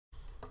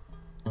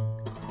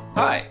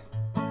Hi,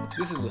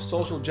 this is the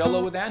Social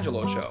Gelo with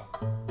Angelo show.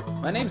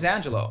 My name's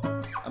Angelo.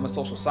 I'm a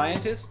social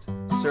scientist,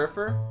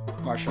 surfer,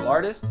 martial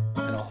artist,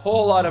 and a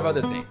whole lot of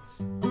other things.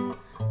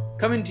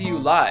 Coming to you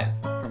live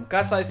from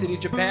Kasai City,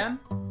 Japan,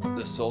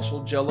 the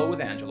Social Gelo with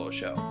Angelo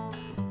show.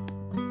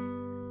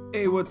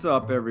 Hey, what's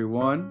up,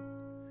 everyone?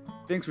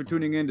 Thanks for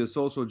tuning in to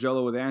Social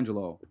Gelo with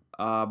Angelo.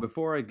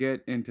 Before I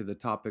get into the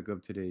topic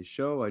of today's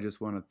show, I just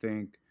want to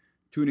thank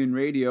TuneIn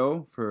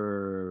Radio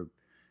for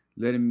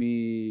letting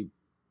me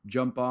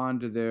jump on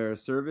to their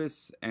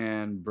service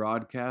and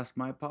broadcast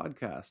my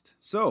podcast.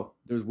 So,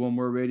 there's one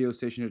more radio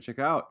station to check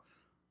out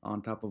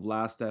on top of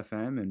Last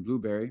FM and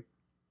Blueberry.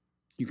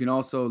 You can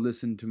also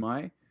listen to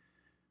my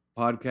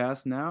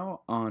podcast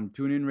now on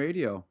TuneIn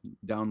Radio.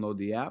 Download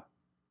the app,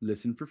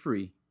 listen for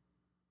free.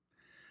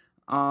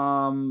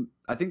 I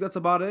think that's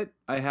about it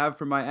I have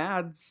for my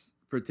ads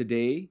for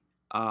today.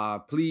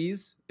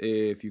 Please,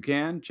 if you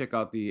can, check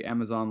out the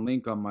Amazon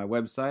link on my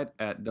website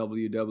at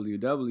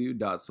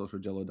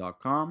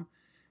www.socialgelo.com.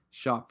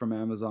 Shop from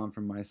Amazon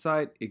from my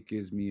site. It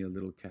gives me a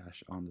little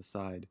cash on the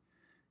side.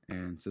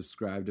 And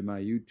subscribe to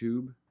my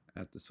YouTube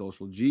at the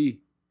Social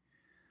G.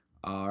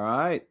 All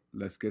right,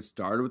 let's get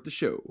started with the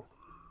show.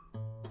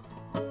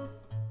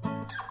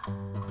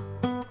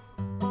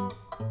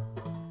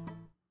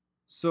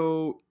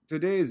 So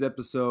today's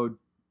episode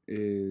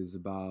is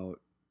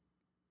about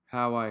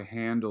how I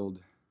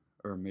handled,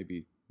 or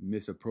maybe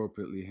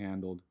misappropriately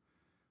handled,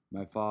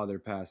 my father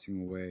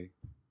passing away.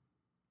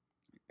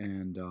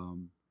 And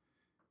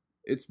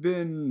it's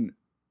been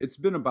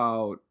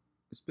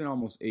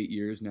almost 8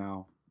 years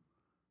now.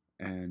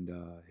 And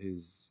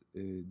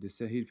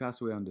he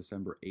passed away on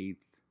December 8th,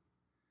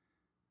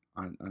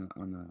 on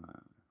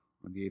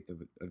the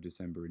 8th of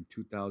December in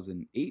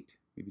 2008,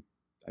 maybe,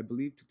 I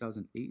believe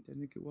 2008, I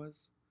think it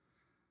was.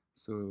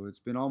 So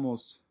it's been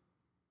almost,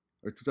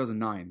 or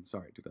 2009.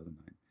 So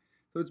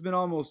it's been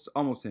almost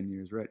 10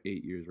 years. We're at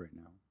 8 years right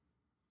now.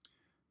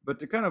 But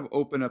to kind of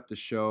open up the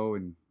show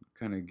and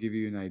kind of give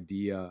you an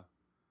idea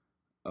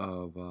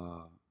of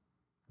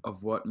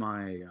what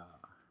my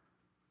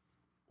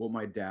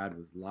dad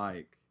was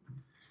like,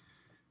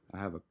 I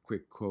have a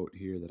quick quote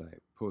here that I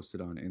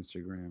posted on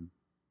Instagram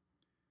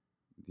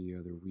the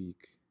other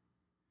week.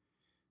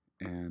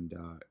 And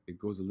it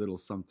goes a little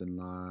something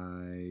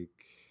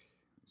like,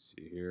 let's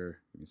see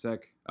here, give me a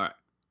sec. All right,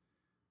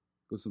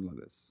 goes something like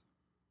this.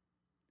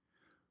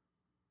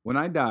 When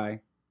I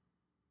die,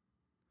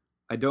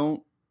 I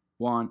don't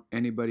want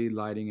anybody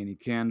lighting any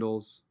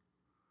candles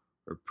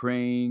or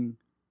praying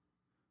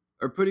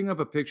or putting up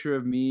a picture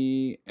of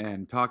me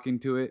and talking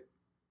to it.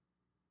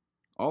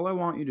 All I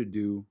want you to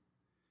do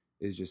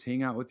is just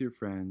hang out with your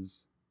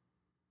friends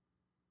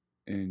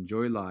and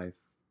enjoy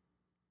life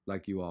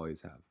like you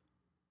always have.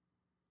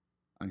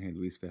 Angel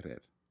Luis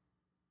Ferrer.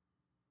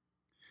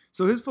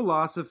 So his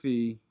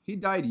philosophy, he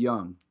died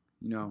young,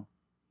 you know.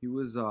 He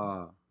was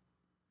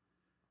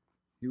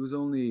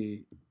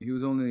only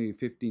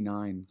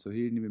 59, so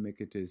he didn't even make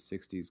it to his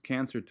 60s.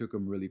 Cancer took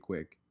him really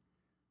quick.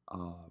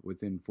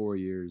 Within 4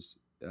 years,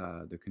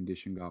 the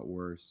condition got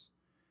worse.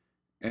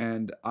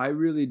 And I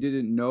really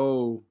didn't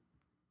know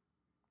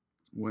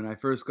when I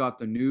first got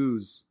the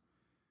news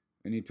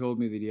and he told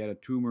me that he had a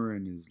tumor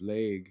in his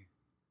leg.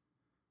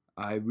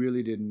 I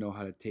really didn't know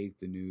how to take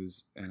the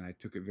news, and I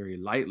took it very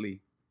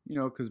lightly, you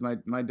know, because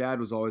my dad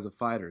was always a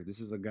fighter. This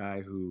is a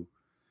guy who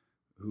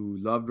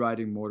loved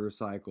riding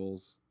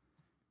motorcycles,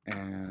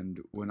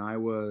 and when I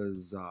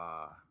was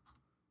a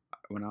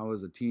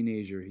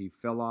teenager, he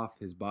fell off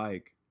his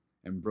bike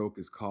and broke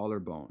his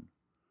collarbone.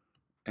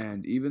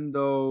 And even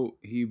though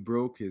he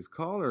broke his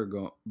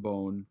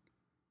collarbone,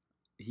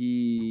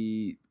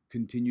 he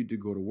continued to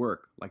go to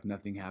work like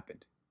nothing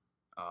happened.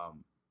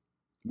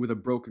 With a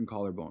broken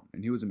collarbone,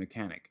 and he was a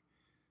mechanic,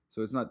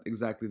 so it's not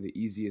exactly the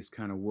easiest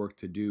kind of work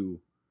to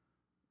do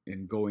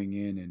in going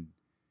in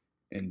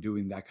and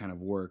doing that kind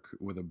of work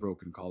with a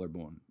broken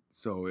collarbone.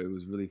 So it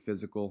was really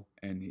physical,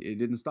 and it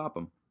didn't stop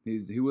him.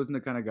 He wasn't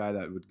the kind of guy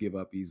that would give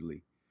up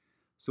easily.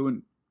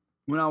 So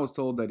when I was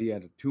told that he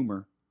had a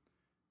tumor,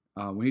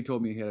 when he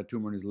told me he had a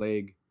tumor in his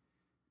leg,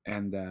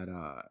 and that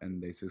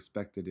and they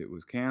suspected it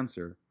was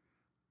cancer,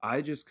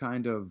 I just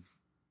kind of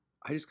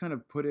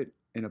put it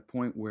in a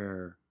point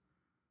where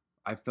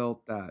I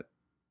felt that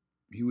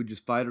he would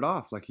just fight it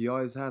off like he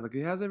always had. Like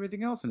he has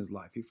everything else in his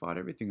life. He fought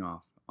everything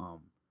off.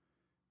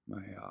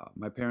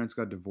 My parents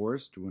got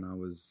divorced when I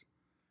was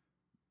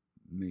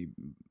they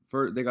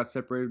got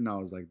separated when I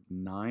was like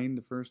 9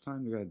 the first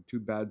time. They got 2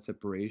 bad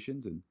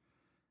separations and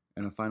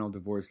a final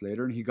divorce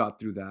later, and he got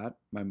through that.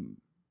 My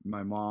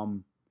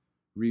mom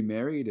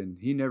remarried, and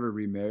he never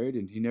remarried,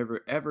 and he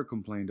never ever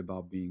complained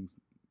about being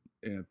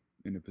in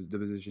the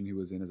position he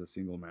was in as a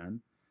single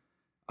man,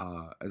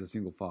 as a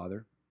single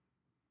father.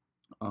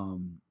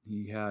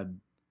 He had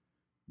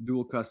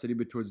dual custody,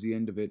 but towards the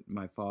end of it,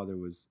 my father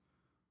was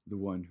the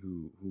one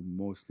who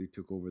mostly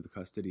took over the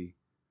custody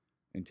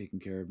and taking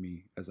care of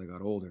me as I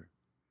got older.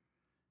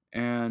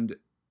 And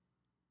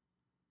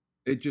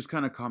it just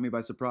kind of caught me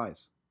by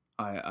surprise.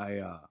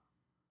 I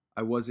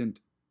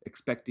wasn't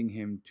expecting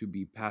him to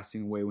be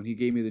passing away. When he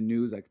gave me the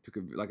news, I took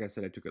it, like I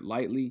said, I took it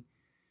lightly.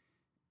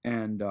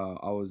 And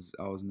I was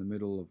in the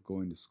middle of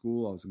going to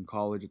school. I was in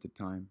college at the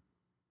time,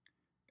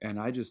 and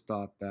I just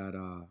thought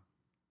that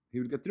he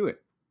would get through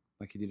it,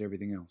 like he did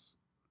everything else.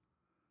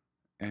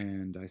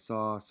 And I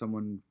saw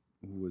someone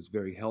who was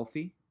very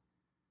healthy.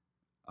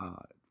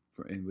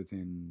 And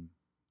within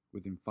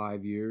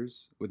 5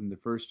 years, within the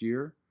first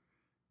year,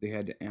 they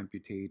had to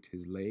amputate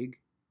his leg.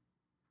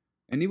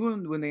 And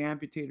even when they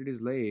amputated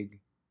his leg,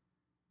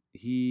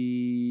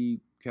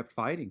 he kept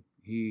fighting.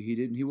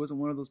 He wasn't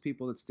one of those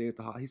people that stayed at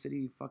the hospital. He said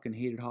he fucking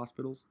hated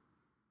hospitals.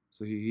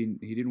 So he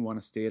didn't want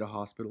to stay at a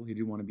hospital. He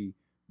didn't want to be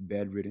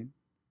bedridden.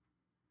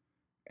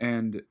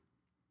 And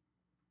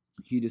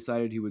he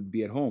decided he would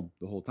be at home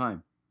the whole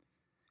time.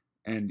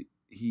 And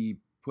he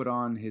put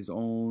on his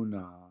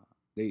own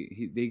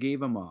they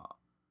gave him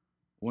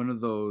one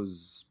of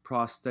those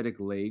prosthetic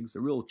legs,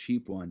 a real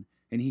cheap one,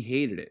 and he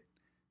hated it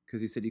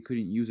because he said he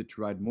couldn't use it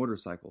to ride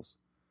motorcycles.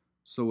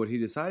 So what he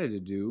decided to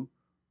do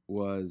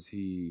was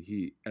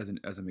he as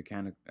a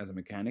mechanic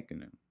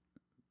and a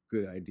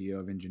good idea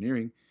of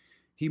engineering,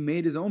 he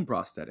made his own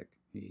prosthetic.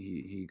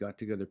 He got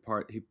together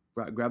he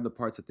grabbed the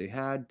parts that they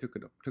had, took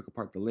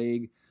apart the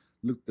leg,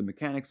 looked at the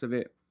mechanics of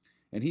it,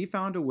 and he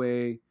found a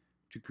way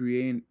to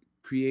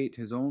create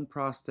his own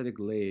prosthetic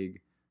leg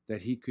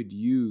that he could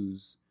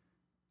use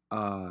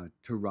to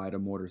ride a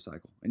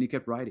motorcycle. And he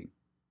kept riding,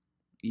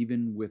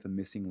 even with a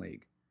missing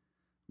leg,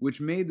 which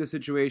made the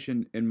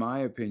situation, in my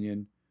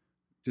opinion,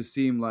 to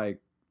seem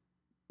like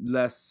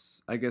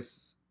less, I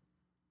guess,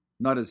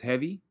 not as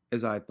heavy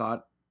as I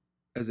thought,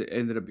 as it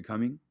ended up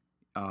becoming.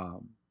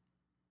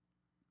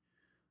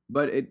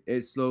 But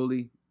it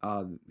slowly,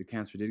 the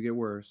cancer did get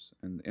worse.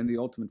 And the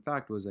ultimate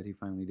fact was that he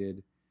finally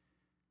did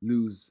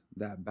lose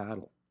that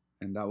battle.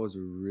 And that was a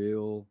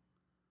real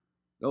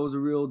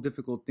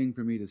difficult thing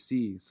for me to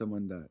see.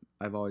 Someone that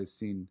I've always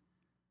seen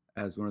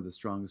as one of the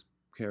strongest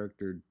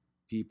charactered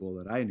people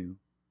that I knew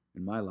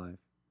in my life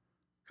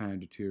kind of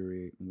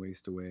deteriorate and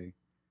waste away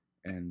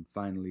and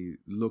finally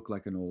look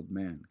like an old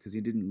man, because he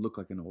didn't look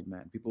like an old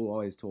man. People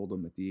always told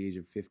him at the age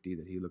of 50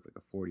 that he looked like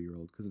a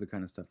 40-year-old because of the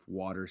kind of stuff: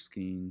 water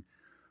skiing,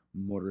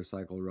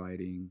 motorcycle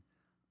riding.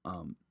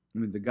 I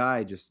mean, the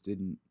guy just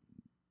didn't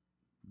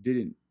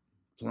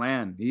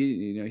plan.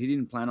 He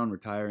didn't plan on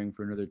retiring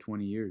for another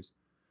 20 years.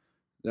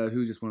 He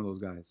was just one of those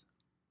guys.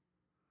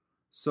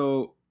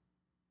 So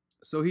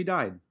he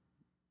died,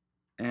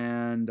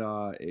 and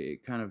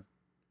it kind of,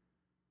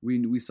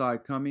 we saw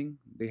it coming.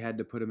 They had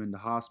to put him into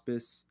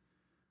hospice.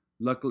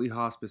 Luckily,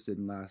 hospice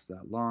didn't last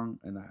that long,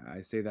 and I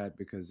say that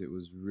because it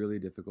was really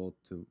difficult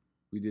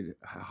we did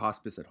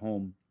hospice at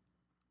home,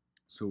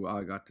 so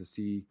I got to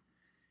see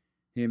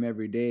him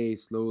every day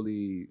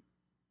slowly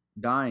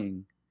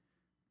dying,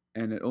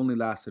 and it only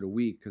lasted a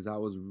week, because that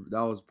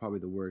was probably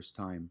the worst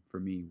time for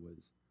me,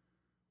 was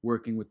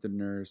working with the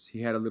nurse.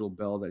 He had a little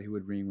bell that he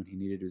would ring when he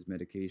needed his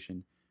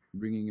medication,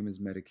 bringing him his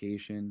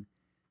medication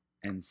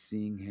and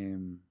seeing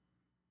him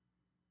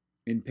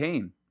in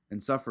pain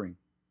and suffering,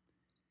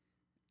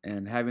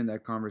 and having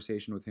that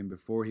conversation with him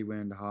before he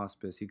went into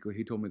hospice. He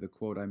told me the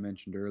quote I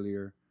mentioned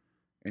earlier,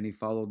 and he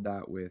followed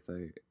that with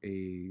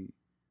a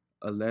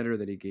letter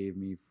that he gave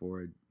me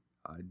for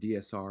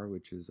DSR,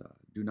 which is a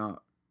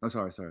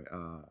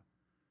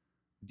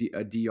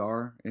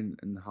DR in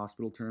the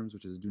hospital terms,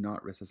 which is do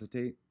not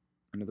resuscitate.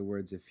 In other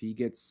words, if he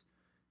gets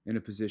in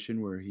a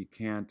position where he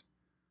can't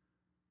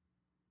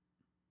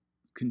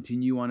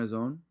continue on his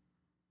own,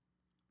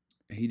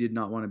 he did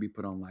not want to be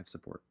put on life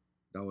support.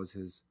 That was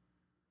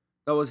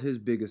his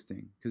biggest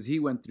thing, because he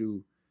went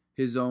through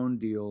his own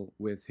deal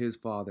with his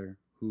father,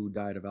 who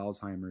died of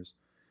Alzheimer's,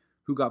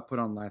 who got put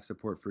on life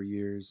support for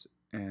years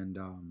and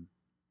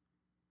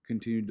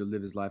continued to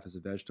live his life as a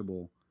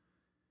vegetable.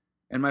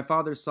 And my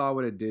father saw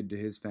what it did to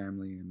his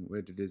family and what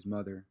it did to his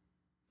mother,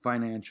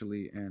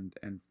 financially and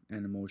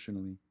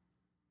emotionally.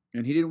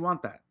 And he didn't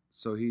want that.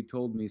 So he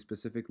told me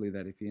specifically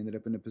that if he ended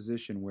up in a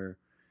position where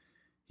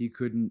he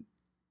couldn't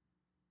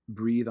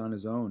breathe on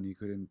his own, he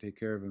couldn't take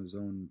care of his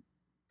own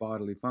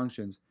bodily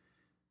functions,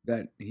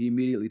 that he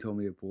immediately told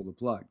me to pull the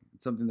plug.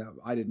 It's something that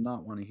I did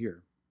not want to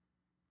hear.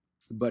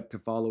 But to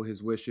follow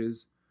his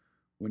wishes,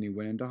 when he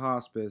went into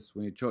hospice,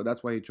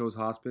 that's why he chose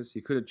hospice. He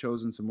could have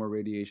chosen some more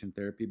radiation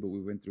therapy, but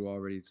we went through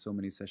already so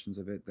many sessions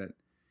of it that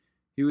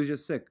he was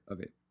just sick of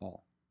it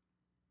all.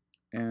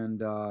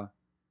 And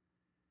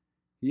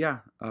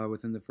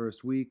within the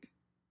first week,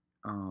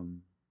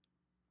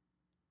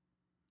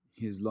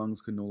 his lungs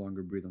could no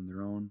longer breathe on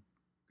their own.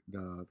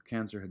 The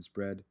cancer had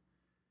spread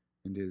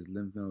into his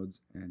lymph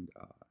nodes and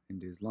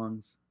into his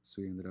lungs,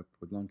 so he ended up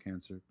with lung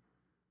cancer.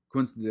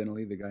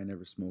 Coincidentally, the guy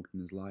never smoked in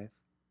his life,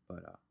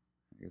 but I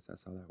guess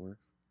that's how that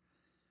works.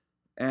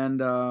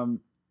 And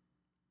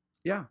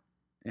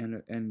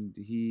and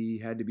he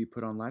had to be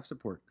put on life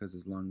support because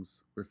his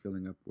lungs were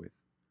filling up with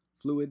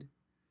fluid.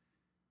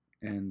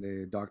 And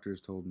the doctors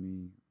told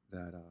me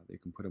that they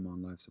can put him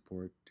on life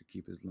support to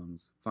keep his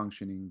lungs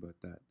functioning, but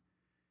that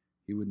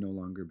he would no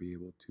longer be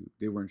able to.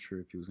 They weren't sure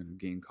if he was going to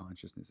gain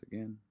consciousness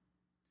again.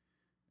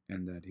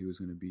 and that he was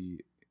going to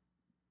be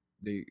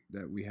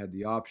that we had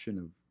the option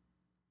of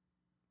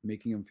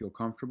making him feel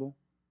comfortable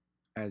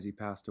as he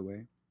passed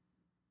away,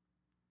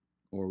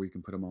 or we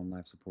can put him on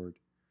life support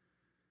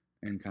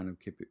and kind of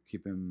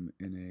keep him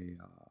in a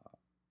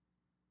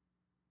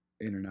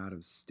in and out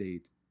of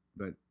state.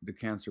 But the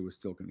cancer was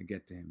still going to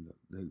get to him.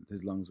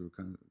 His lungs were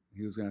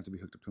he was going to have to be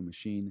hooked up to a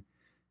machine,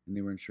 and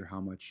they weren't sure how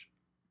much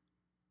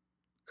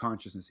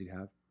consciousness he'd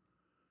have.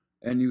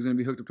 And he was going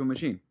to be hooked up to a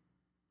machine.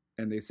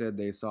 And they said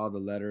they saw the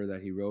letter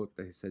that he wrote.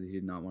 They said he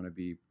didn't want to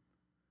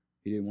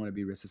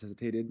be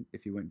resuscitated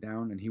if he went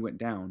down, and he went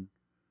down.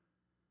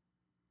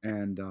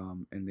 And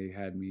they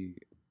had me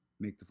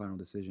make the final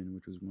decision,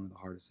 which was one of the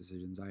hardest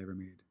decisions I ever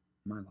made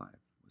in my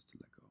life, was to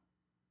let go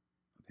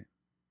of him.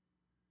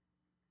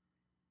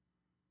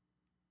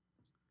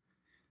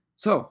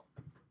 So,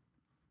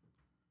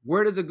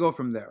 where does it go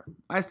from there?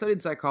 I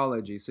studied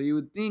psychology, so you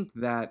would think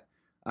that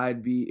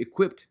I'd be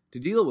equipped to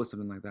deal with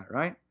something like that,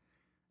 right?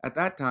 At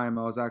that time,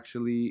 I was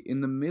actually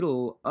in the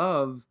middle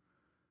of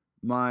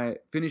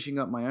finishing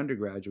up my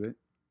undergraduate,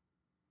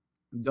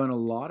 done a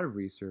lot of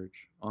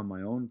research on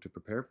my own to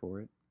prepare for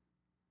it.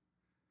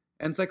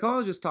 And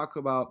psychologists talk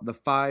about the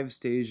 5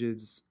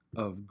 stages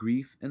of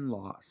grief and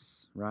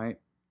loss, right?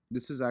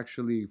 This is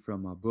actually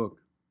from a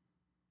book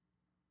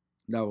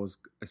that was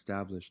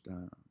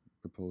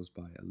proposed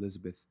by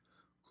Elizabeth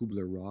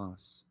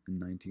Kubler-Ross in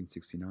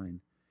 1969.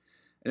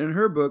 And in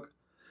her book,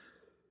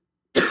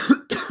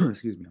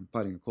 excuse me, I'm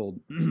fighting a cold,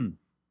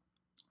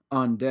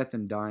 on death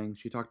and dying,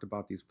 she talked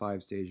about these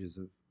 5 stages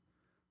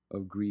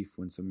of grief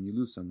when you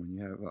lose someone.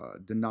 You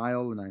have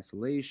denial and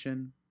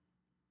isolation,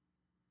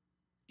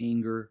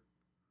 anger,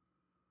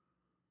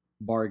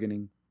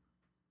 bargaining,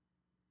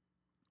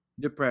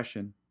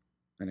 depression,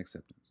 and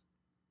acceptance.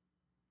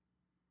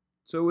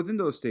 So within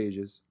those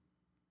stages,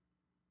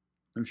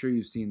 I'm sure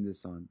you've seen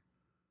this on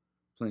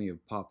plenty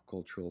of pop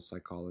cultural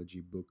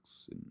psychology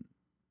books, and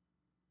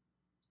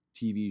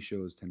TV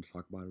shows tend to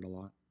talk about it a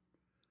lot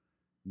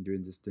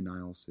during this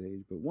denial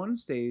stage. But one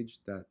stage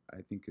that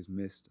I think is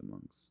missed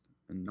amongst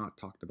and not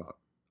talked about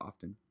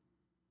often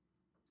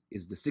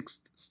is the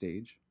 6th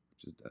stage,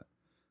 which is the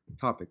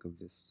topic of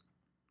this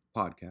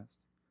podcast: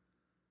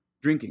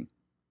 drinking.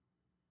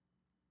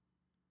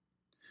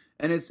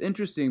 And it's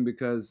interesting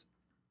because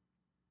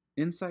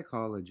in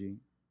psychology,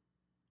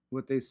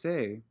 what they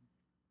say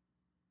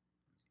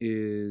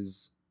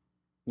is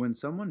when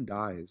someone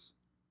dies,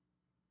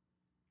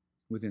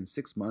 within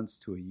 6 months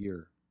to a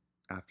year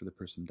after the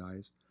person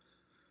dies,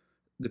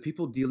 the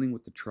people dealing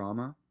with the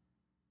trauma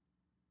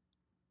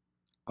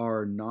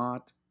are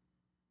not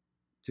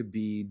to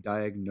be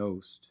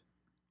diagnosed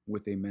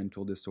with a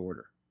mental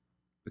disorder,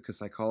 because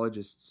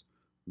psychologists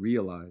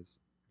realize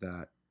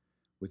that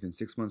within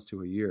 6 months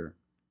to a year,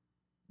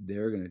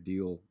 they're going to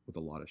deal with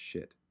a lot of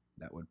shit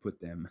that would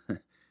put them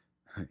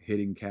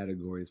hitting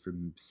categories for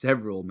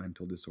several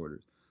mental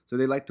disorders. So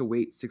they like to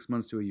wait 6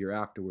 months to a year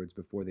afterwards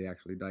before they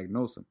actually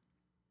diagnose them.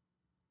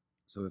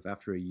 So if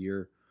after a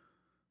year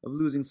of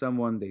losing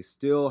someone, they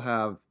still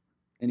have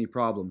any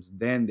problems,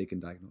 then they can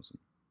diagnose them.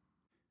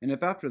 And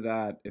if after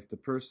that, if the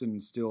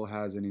person still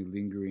has any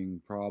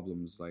lingering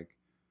problems like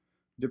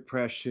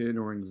depression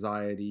or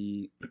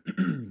anxiety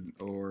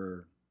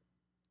or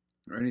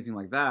anything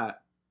like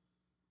that,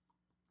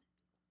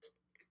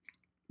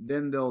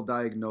 then they'll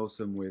diagnose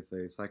them with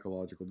a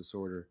psychological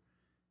disorder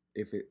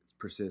if it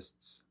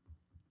persists.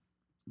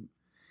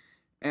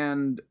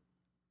 And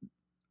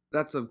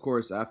that's, of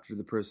course, after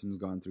the person's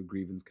gone through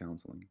grievance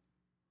counseling.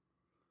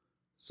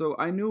 So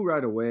I knew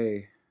right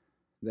away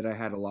that I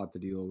had a lot to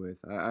deal with.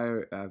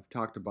 I've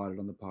talked about it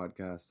on the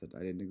podcast that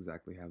I didn't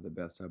exactly have the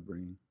best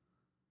upbringing.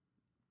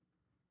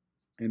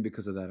 And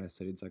because of that, I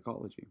studied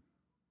psychology.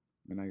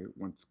 And I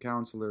went to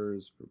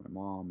counselors for my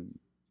mom and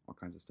all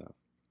kinds of stuff.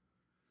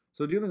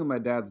 So dealing with my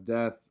dad's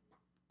death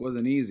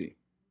wasn't easy.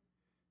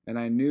 And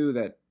I knew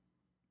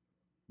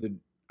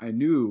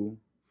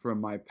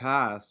from my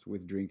past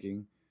with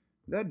drinking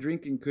that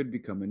drinking could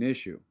become an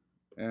issue.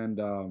 And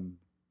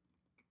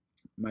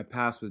my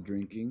past with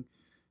drinking.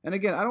 And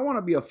again, I don't want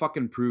to be a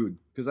fucking prude,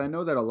 because I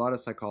know that a lot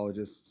of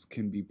psychologists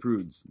can be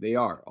prudes. They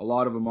are. A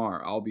lot of them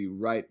are. I'll be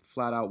right,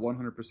 flat out,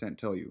 100%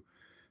 tell you.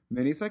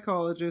 Many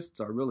psychologists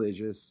are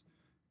religious,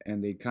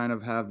 and they kind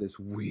of have this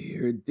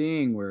weird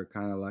thing where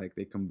kind of like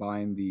they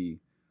combine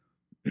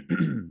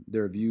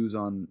their views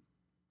on.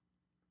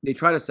 They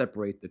try to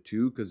separate the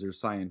two because they're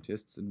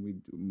scientists,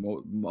 and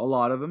a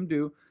lot of them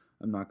do.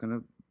 I'm not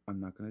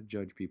gonna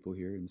judge people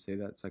here and say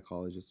that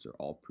psychologists are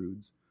all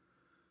prudes.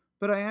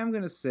 But I am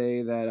going to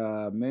say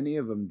that many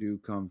of them do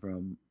come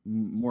from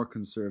more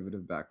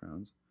conservative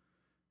backgrounds.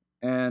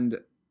 And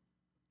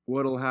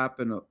what will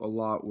happen a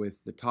lot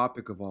with the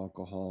topic of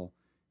alcohol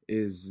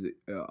is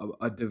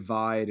a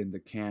divide in the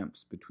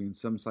camps between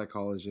some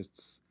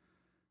psychologists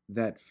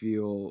that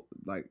feel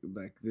like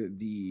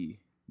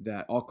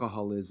that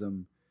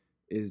alcoholism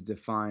is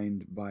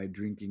defined by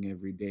drinking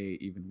every day,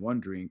 even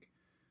one drink,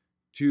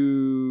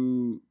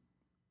 to,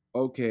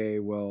 okay,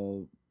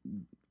 well,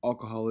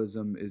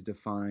 alcoholism is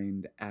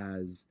defined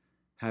as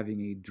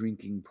having a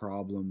drinking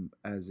problem,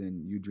 as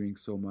in you drink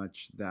so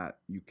much that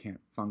you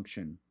can't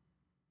function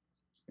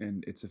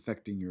and it's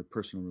affecting your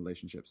personal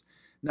relationships.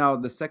 Now,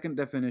 the second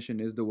definition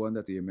is the one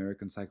that the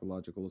American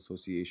Psychological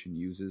Association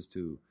uses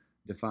to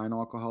define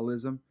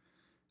alcoholism.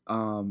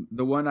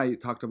 The one I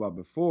talked about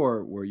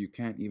before, where you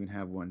can't even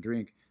have one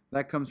drink,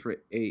 that comes for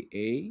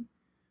AA,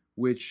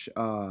 which,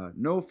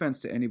 no offense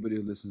to anybody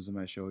who listens to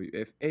my show,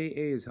 if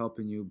AA is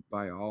helping you,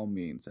 by all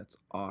means, that's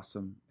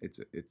awesome. It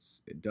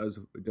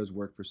does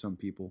work for some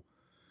people,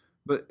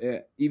 but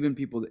even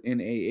people in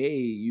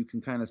AA, you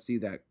can kind of see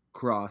that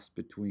cross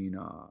between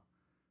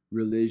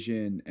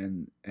religion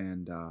and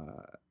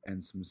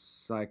some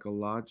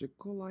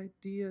psychological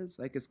ideas.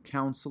 I guess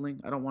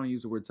counseling. I don't want to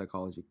use the word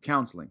psychology.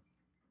 Counseling.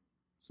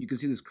 You can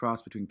see this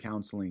cross between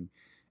counseling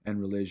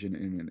and religion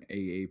in an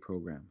AA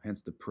program.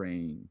 Hence the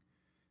praying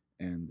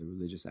and the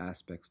religious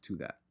aspects to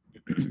that.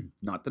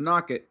 Not to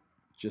knock it,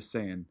 just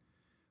saying.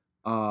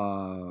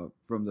 From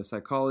the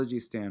psychology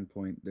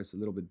standpoint, that's a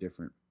little bit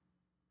different.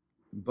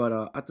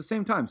 But at the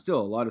same time,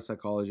 still, a lot of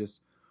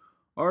psychologists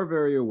are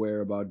very aware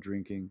about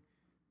drinking.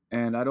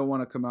 And I don't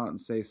want to come out and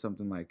say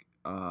something like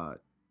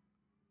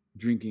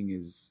drinking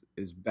is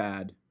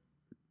bad,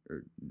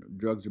 or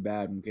drugs are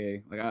bad,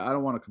 okay? Like, I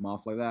don't want to come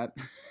off like that.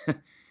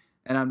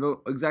 And I don't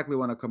exactly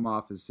want to come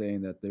off as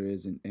saying that there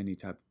isn't any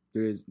type.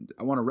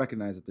 I want to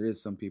recognize that there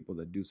is some people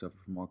that do suffer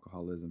from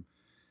alcoholism,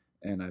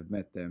 and I've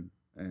met them,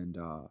 and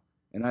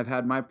I've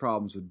had my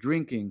problems with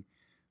drinking,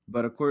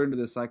 but according to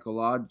the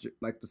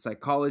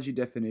psychology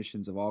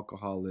definitions of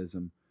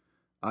alcoholism,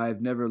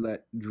 I've never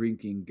let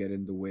drinking get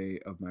in the way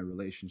of my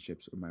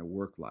relationships or my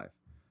work life.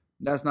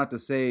 That's not to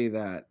say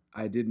that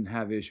I didn't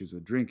have issues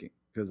with drinking,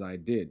 because I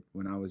did.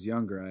 When I was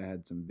younger, I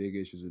had some big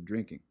issues with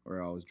drinking,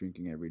 or I was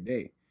drinking every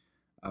day.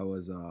 I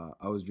was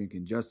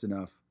drinking just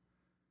enough.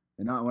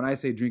 And not, when I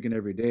say drinking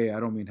every day, I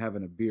don't mean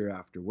having a beer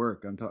after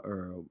work.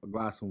 Or a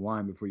glass of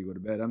wine before you go to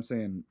bed. I'm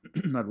saying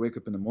I'd wake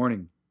up in the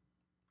morning,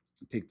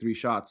 take 3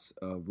 shots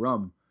of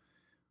rum,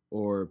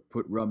 or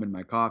put rum in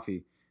my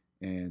coffee,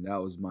 and that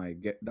was my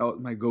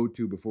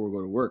go-to before we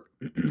go to work.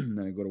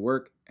 Then I go to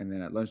work, and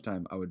then at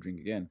lunchtime I would drink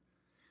again.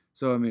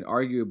 So I mean,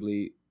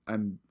 arguably, I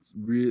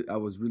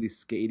was really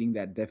skating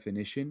that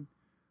definition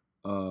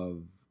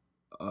of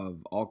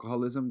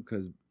alcoholism,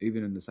 because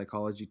even in the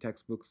psychology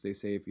textbooks, they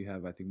say if you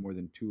have, I think, more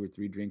than 2 or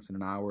 3 drinks in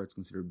an hour, it's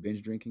considered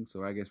binge drinking.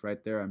 So I guess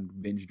right there, I'm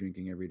binge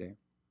drinking every day.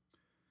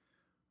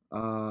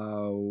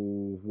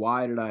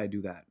 Why did I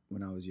do that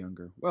when I was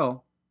younger?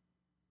 Well,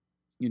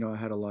 I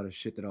had a lot of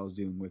shit that I was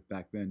dealing with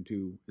back then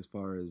too, as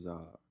far as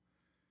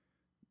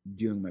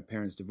dealing with my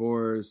parents'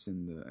 divorce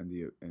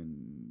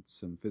and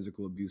some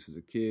physical abuse as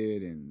a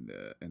kid, and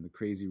the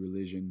crazy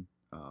religion,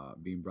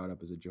 being brought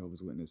up as a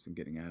Jehovah's Witness and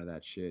getting out of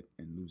that shit,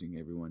 and losing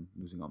everyone,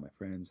 losing all my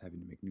friends, having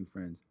to make new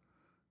friends,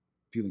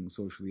 feeling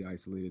socially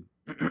isolated.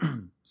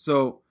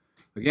 So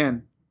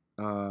again,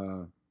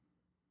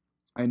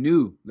 I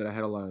knew that I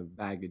had a lot of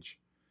baggage,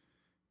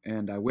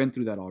 and I went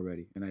through that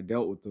already, and I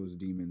dealt with those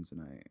demons,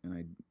 and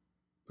I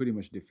pretty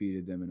much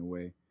defeated them in a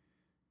way.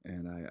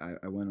 And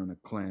I went on a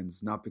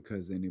cleanse, not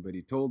because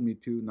anybody told me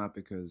to, not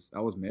because I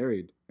was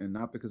married, and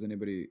not because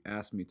anybody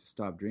asked me to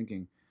stop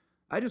drinking.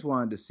 I just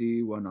wanted to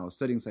see, when I was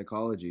studying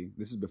psychology,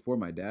 this is before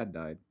my dad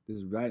died, this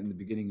is right in the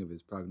beginning of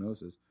his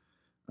prognosis,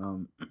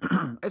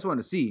 I just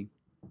wanted to see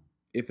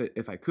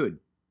if I could.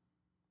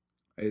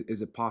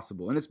 Is it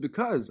possible? And it's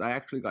because I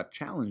actually got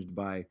challenged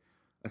by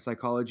a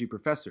psychology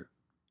professor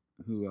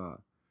who,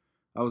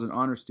 I was an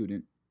honor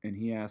student, and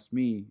he asked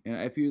me, and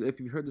if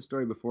you've heard the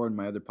story before in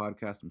my other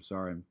podcast, I'm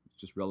sorry,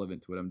 it's just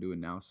relevant to what I'm doing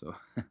now, so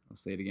I'll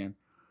say it again.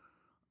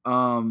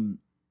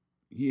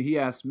 He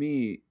asked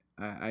me,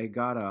 I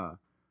got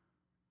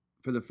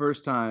for the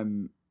first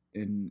time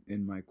in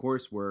my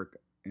coursework,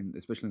 and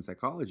especially in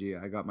psychology,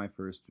 I got my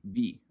first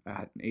B. I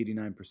had an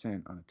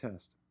 89% on a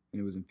test, and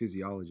it was in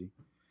physiology.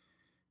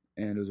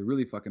 And it was a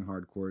really fucking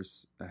hard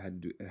course.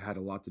 It had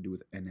a lot to do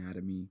with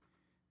anatomy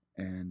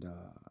and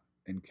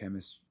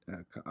chemistry,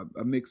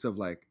 a mix of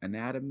like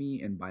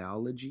anatomy and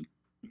biology,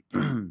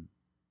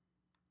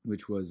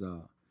 which was,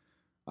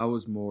 I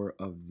was more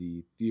of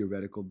the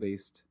theoretical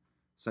based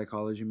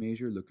psychology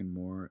major, looking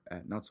more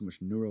at not so much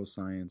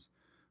neuroscience,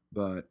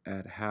 but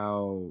at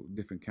how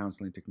different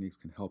counseling techniques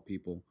can help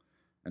people.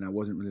 And I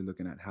wasn't really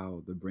looking at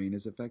how the brain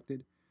is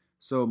affected.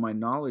 So my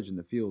knowledge in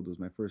the field was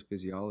my first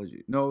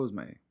physiology. No, it was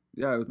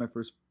my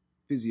first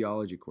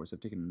physiology course. I've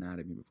taken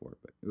anatomy before,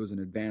 but it was an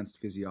advanced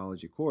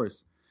physiology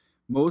course.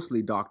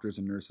 Mostly doctors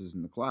and nurses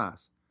in the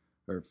class,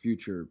 or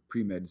future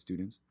pre-med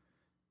students.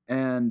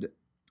 And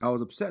I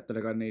was upset that I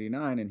got an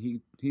 89,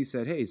 and he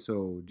said, "Hey,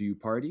 so do you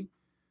party?"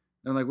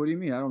 And I'm like, "What do you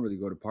mean? I don't really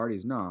go to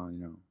parties." No,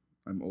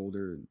 I'm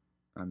older,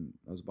 and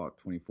I was about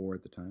 24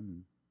 at the time,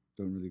 and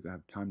don't really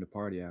have time to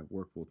party. I have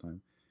work full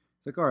time.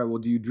 It's like, "All right,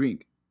 well, do you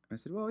drink?" I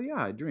said, "Well,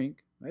 yeah, I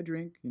drink. I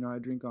drink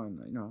on,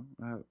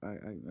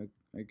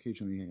 I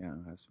occasionally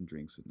have some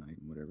drinks at night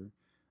and whatever."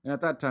 And at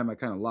that time, I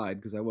kind of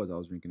lied, because I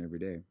was drinking every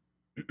day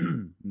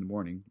in the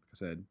morning, like I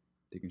said,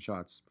 taking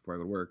shots before I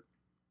go to work.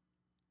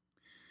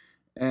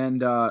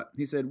 And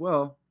he said,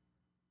 well,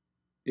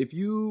 if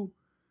you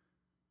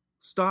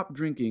stop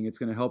drinking, it's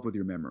going to help with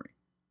your memory.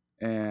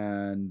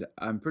 And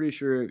I'm pretty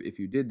sure if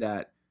you did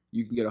that,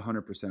 you can get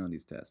 100% on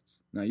these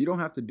tests. Now, you don't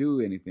have to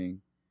do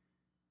anything.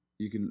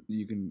 You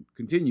can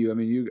continue. I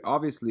mean, you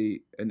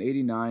obviously an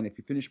 89. If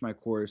you finish my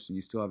course and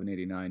you still have an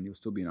 89, you'll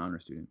still be an honor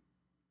student.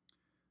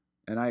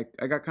 And I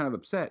got kind of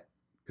upset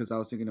because I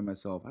was thinking to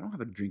myself, I don't have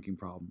a drinking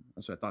problem.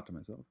 That's what I thought to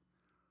myself.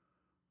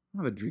 I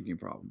don't have a drinking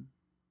problem.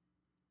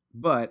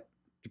 But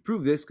to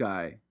prove to this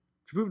guy,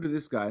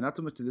 not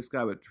so much to this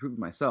guy, but to prove to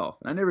myself.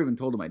 And I never even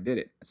told him I did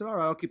it. I said, all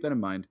right, I'll keep that in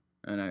mind.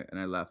 And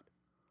I left.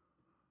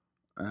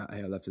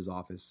 I left his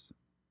office.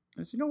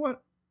 I said, you know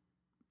what?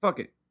 Fuck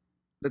it.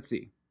 Let's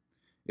see.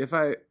 If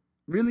I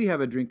really have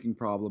a drinking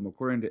problem,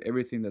 according to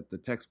everything that the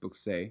textbooks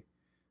say,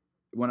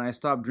 when I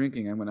stop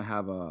drinking, I'm gonna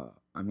have a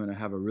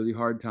really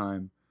hard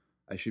time.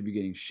 I should be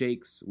getting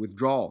shakes,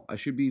 withdrawal. I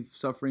should be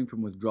suffering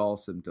from withdrawal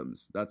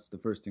symptoms. That's the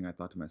first thing I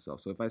thought to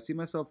myself. So if I see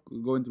myself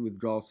going through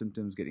withdrawal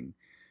symptoms,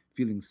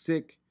 feeling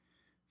sick,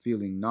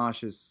 feeling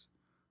nauseous,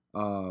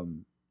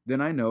 then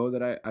I know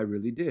that I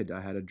really did.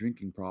 I had a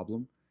drinking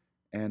problem,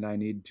 and I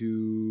need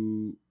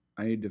to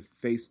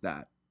face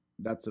that.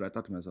 That's what I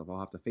thought to myself. I'll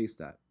have to face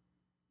that.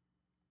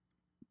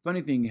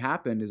 Funny thing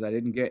happened is I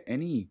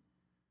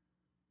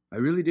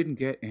really didn't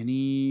get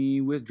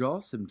any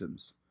withdrawal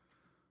symptoms.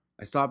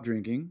 I stopped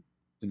drinking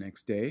the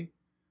next day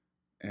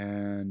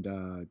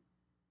and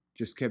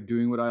just kept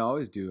doing what I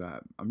always do.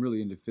 I'm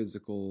really into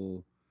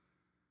physical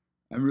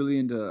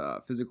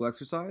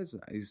exercise.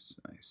 I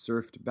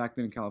surfed back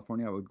then in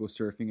California. I would go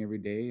surfing every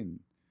day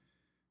and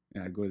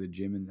I'd go to the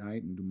gym at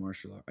night and do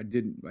martial arts.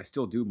 I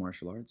still do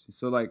martial arts.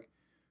 So like,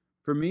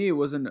 for me, it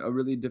wasn't a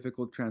really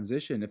difficult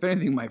transition. If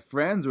anything, my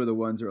friends were the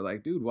ones who were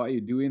like, dude, why are you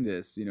doing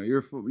this? You know,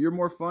 you're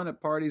more fun at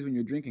parties when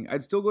you're drinking.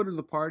 I'd still go to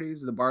the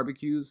parties, the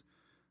barbecues.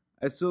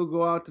 I'd still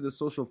go out to the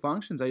social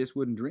functions. I just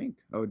wouldn't drink.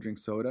 I would drink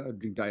soda. I'd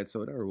drink diet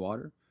soda or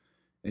water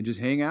and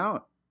just hang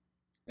out.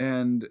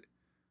 And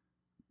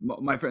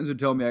my friends would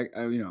tell me,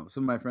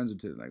 some of my friends would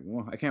tell me, like,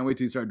 well, I can't wait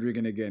till you start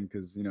drinking again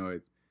because, you know,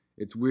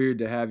 it's weird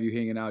to have you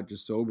hanging out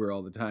just sober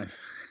all the time.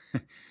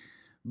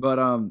 But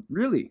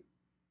really,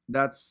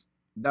 that's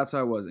how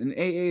I was. In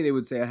AA, they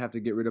would say I have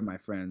to get rid of my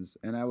friends,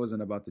 and I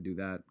wasn't about to do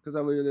that because I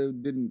really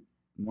didn't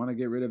want to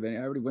get rid of any.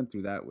 I already went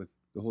through that with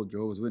the whole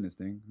Jehovah's Witness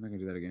thing. I'm not gonna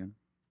do that again.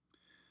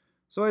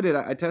 So I did.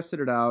 I tested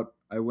it out.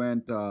 I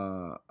went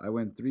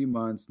 3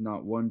 months,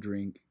 not one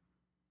drink,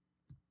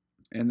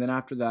 and then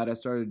after that, I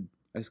started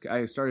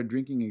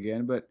drinking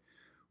again. But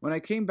when I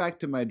came back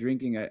to my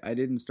drinking, I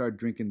didn't start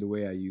drinking the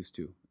way I used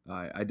to.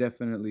 I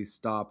definitely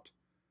stopped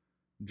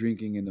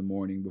drinking in the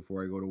morning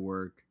before I go to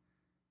work.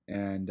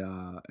 And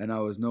I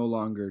was no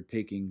longer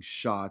taking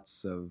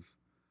shots of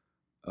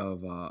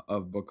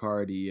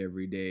Bacardi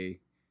every day.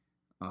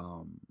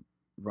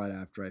 Right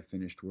after I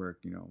finished work,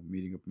 you know,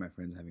 meeting up with my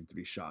friends, having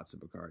 3 shots of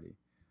Bacardi.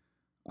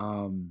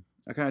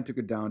 I kind of took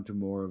it down to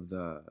more of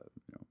the,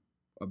 you know,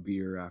 a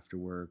beer after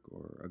work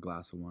or a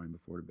glass of wine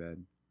before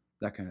bed,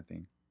 that kind of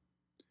thing.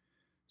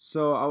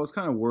 So I was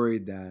kind of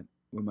worried that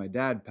when my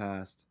dad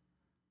passed,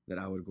 that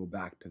I would go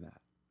back to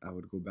that. I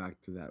would go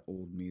back to that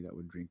old me that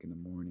would drink in the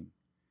morning.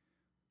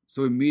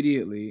 So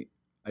immediately,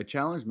 I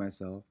challenged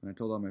myself, and I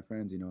told all my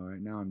friends, you know,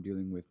 right now I'm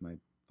dealing with my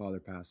father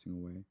passing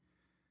away,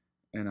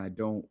 and I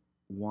don't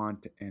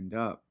want to end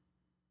up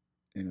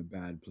in a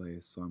bad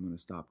place, so I'm going to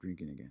stop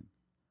drinking again.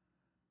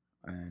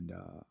 And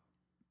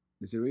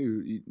they said,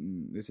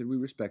 we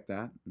respect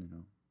that, you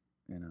know,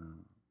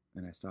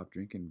 and I stopped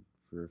drinking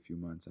for a few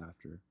months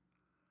after.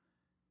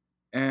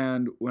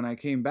 And when I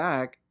came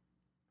back,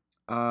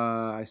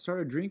 I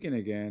started drinking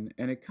again,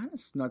 and it kind of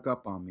snuck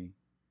up on me.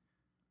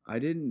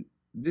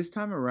 This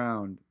time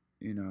around,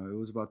 you know, it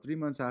was about 3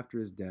 months after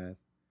his death.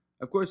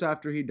 Of course,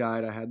 after he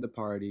died, I had the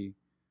party.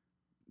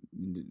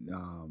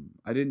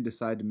 I didn't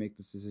decide to make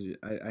this decision.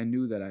 I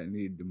knew that I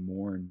needed to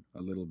mourn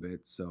a little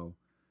bit, so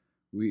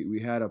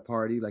we had a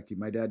party. Like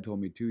my dad told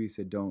me too. He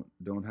said,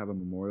 don't have a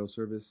memorial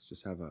service.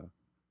 Just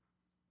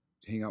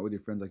hang out with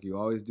your friends like you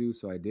always do.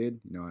 So I did.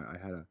 You know, I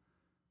had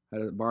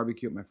a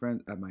barbecue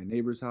at my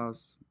neighbor's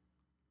house,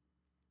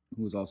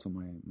 who was also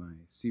my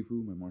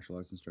Sifu, my martial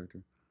arts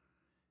instructor.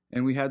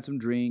 And we had some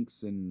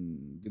drinks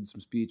and did some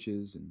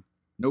speeches and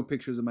no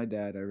pictures of my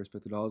dad. I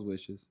respected all his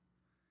wishes.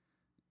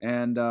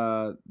 And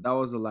that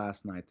was the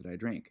last night that I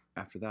drank.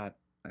 After that,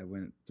 I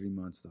went 3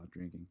 months without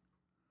drinking.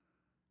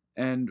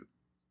 And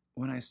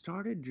when I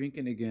started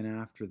drinking again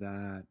after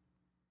that,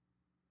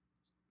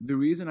 the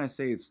reason I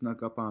say it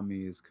snuck up on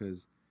me is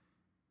because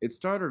it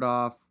started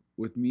off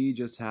with me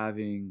just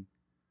having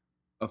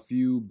a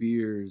few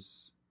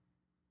beers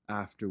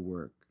after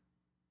work.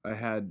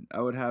 I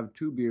would have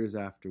 2 beers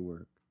after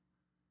work,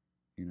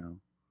 you know.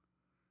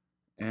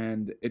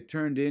 And it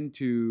turned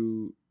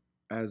into,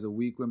 as a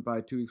week went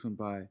by, 2 weeks went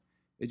by,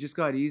 it just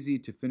got easy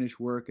to finish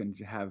work and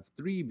to have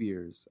 3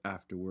 beers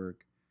after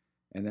work.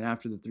 And then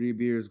after the 3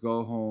 beers,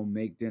 go home,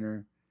 make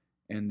dinner,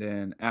 and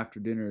then after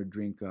dinner,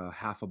 drink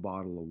half a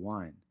bottle of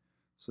wine.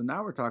 So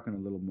now we're talking a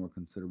little more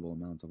considerable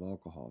amounts of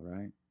alcohol,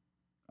 right?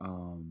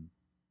 Um,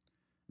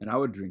 and I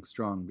would drink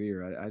strong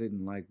beer. I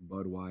didn't like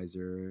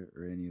Budweiser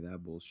or any of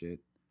that bullshit.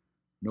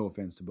 No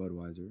offense to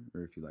Budweiser,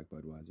 or if you like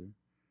Budweiser.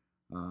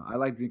 I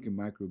like drinking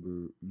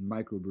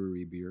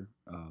microbrewery beer.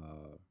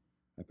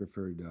 I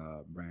preferred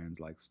brands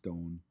like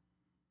Stone,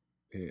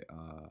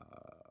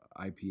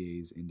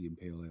 IPAs, Indian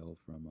Pale Ale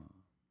from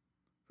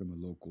a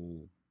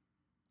local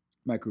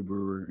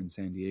microbrewer in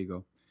San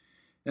Diego.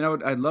 And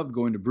I loved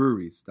going to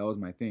breweries. That was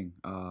my thing.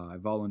 I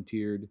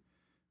volunteered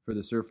for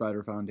the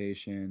Surfrider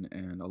Foundation,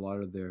 and a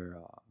lot of their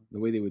the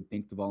way they would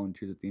thank the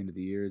volunteers at the end of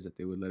the year is that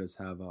they would let us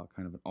have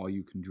kind of an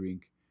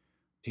all-you-can-drink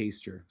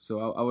taster.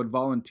 So I would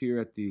volunteer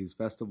at these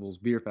festivals,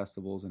 beer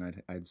festivals,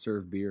 and I'd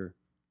serve beer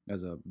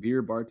as a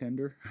beer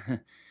bartender,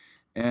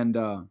 and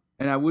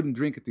I wouldn't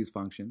drink at these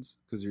functions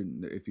because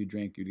if you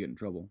drank, you'd get in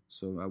trouble.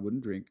 So I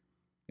wouldn't drink,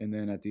 and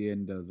then at the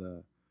end of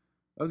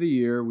the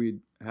year,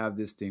 we'd have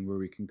this thing where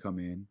we can come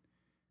in,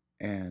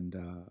 and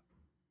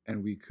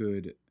we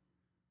could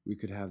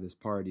have this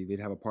party. They'd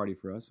have a party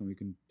for us, and we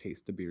can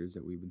taste the beers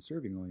that we've been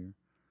serving all year.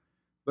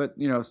 But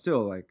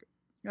still, like,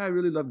 I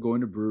really loved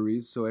going to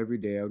breweries. So every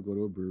day I would go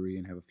to a brewery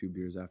and have a few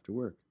beers after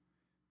work,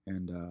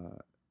 and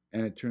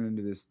it turned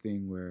into this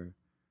thing where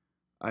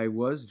I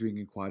was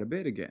drinking quite a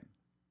bit again.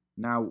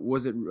 Now,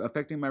 was it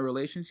affecting my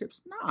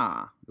relationships?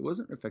 Nah, it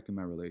wasn't affecting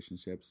my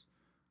relationships.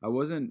 I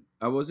wasn't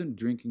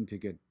drinking to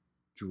get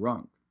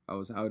drunk. I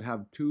would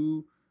have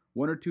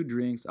one or two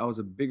drinks. I was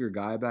a bigger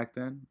guy back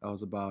then. I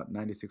was about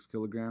 96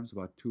 kilograms,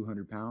 about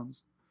 200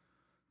 pounds.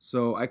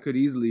 So I could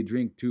easily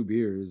drink 2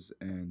 beers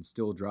and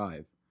still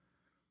drive.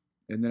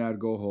 And then I'd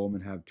go home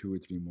and have 2 or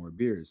 3 more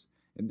beers.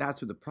 And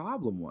that's what the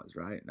problem was,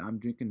 right? I'm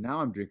drinking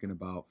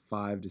about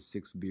 5 to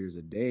 6 beers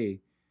a day.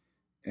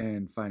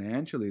 And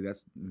financially,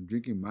 that's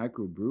drinking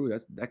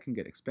microbrew. That can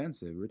get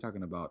expensive. We're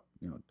talking about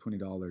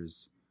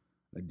 $20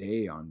 a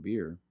day on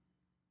beer,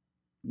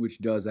 which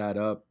does add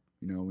up.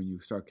 When you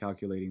start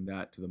calculating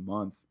that to the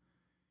month,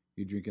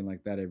 you're drinking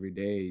like that every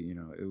day.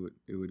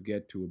 It would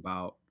get to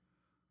about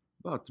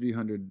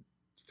 $300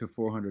 to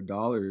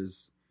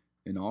 $400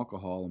 in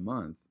alcohol a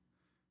month.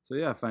 So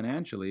yeah,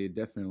 financially, it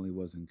definitely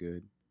wasn't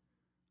good.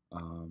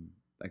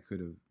 I could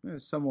have.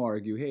 Some will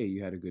argue, hey,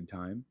 you had a good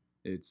time.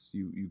 It's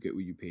you get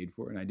what you paid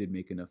for, and I did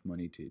make enough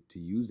money to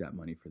use that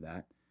money for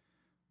that.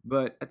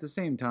 But at the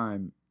same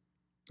time,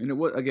 and it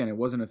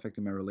wasn't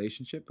affecting my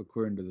relationship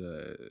according to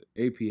the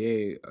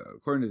APA.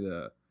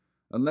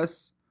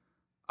 Unless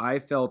I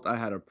felt I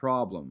had a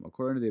problem,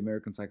 according to the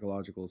American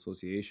Psychological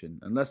Association,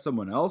 unless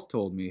someone else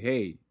told me,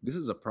 hey, this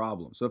is a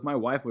problem. So if my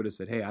wife would have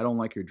said, hey, I don't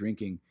like your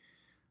drinking,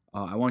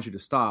 I want you to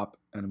stop,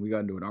 and we got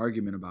into an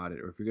argument about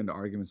it, or if we got into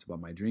arguments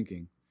about my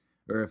drinking,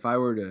 or if I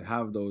were to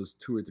have those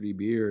 2 or 3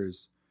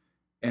 beers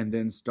and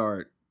then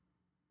start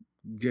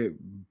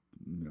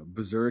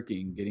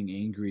berserking, getting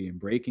angry and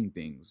breaking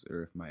things,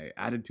 or if my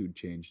attitude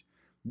changed,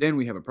 then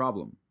we have a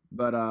problem.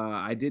 But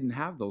I didn't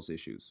have those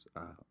issues.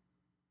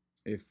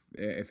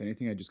 If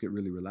anything, I just get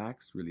really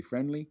relaxed, really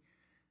friendly,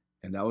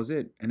 and that was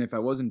it. And if I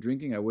wasn't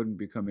drinking, I wouldn't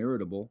become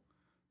irritable.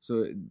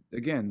 So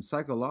again,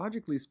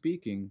 psychologically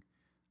speaking,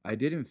 I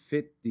didn't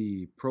fit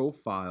the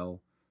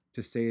profile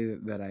to say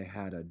that I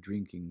had a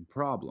drinking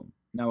problem.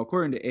 Now,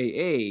 according to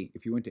AA,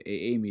 if you went to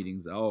AA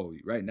meetings,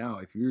 right now,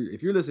 if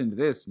you're listening to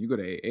this and you go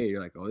to AA,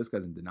 you're like, oh, this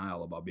guy's in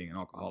denial about being an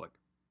alcoholic.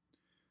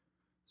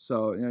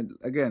 So,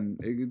 again,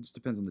 it just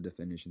depends on the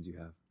definitions you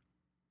have.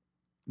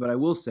 But I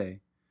will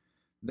say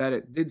that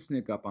it did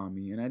sneak up on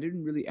me, and I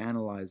didn't really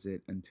analyze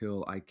it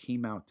until I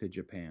came out to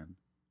Japan.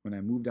 When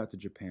I moved out to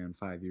Japan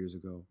 5 years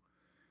ago,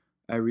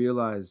 I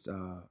realized,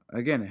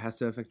 again, it has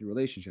to affect your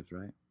relationships,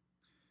 right?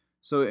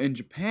 So in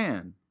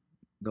Japan,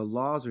 the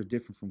laws are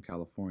different from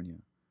California.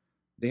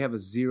 They have a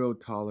 0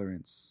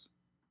 tolerance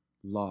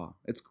law.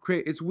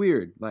 It's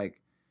weird.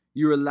 Like,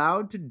 you're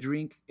allowed to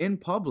drink in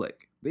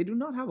public. They do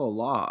not have a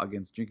law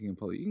against drinking in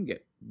public. You can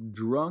get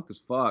drunk as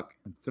fuck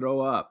and throw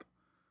up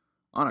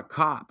on a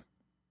cop.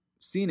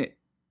 Seen it.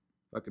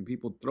 Fucking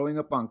people throwing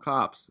up on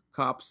cops.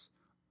 Cops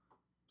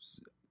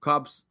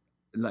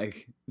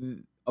like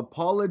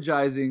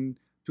apologizing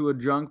to a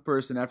drunk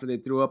person after they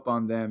threw up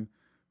on them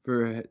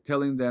for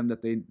telling them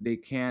that they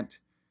can't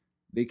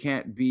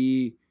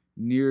be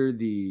near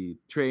the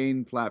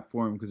train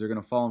platform because they're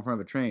going to fall in front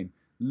of a train.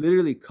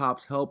 Literally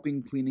cops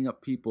helping cleaning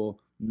up people,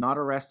 not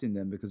arresting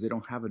them because they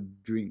don't have a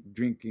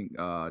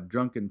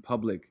drunken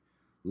public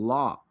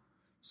law.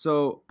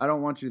 So I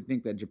don't want you to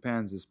think that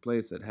Japan's this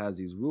place that has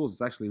these rules.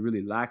 It's actually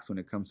really lax when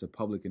it comes to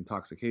public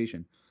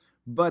intoxication.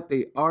 But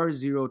they are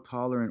 0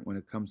 tolerant when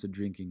it comes to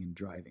drinking and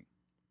driving.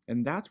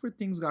 And that's where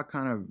things got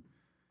kind of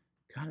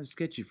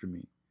sketchy for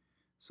me.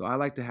 So I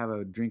like to have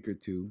a drink or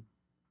two,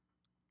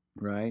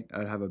 right?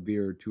 I'd have a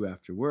beer or 2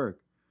 after work.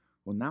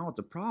 Well, now it's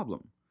a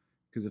problem.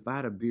 Because if I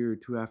had a beer or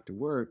 2 after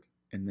work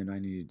and then I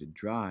needed to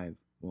drive,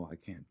 well, I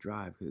can't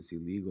drive because it's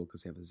illegal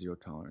because they have a 0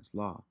 tolerance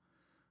law.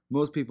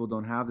 Most people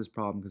don't have this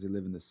problem because they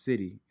live in the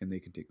city and they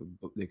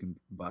can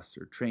bus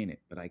or train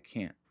it, but I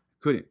can't.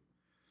 Couldn't.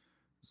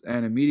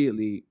 And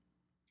immediately,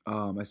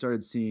 I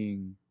started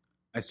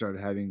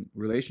having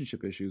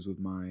relationship issues with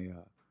my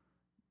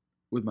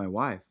with my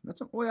wife.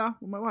 Oh yeah,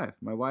 with my wife.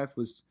 My wife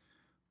was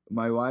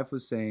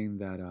saying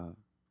that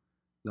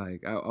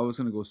like I was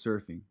gonna go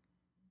surfing.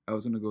 I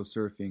was gonna go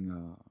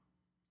surfing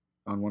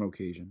on one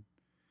occasion,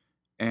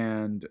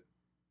 and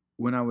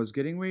when I was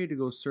getting ready to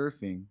go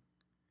surfing,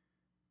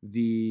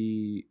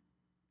 the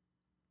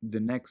the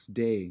next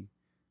day,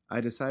 I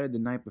decided the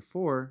night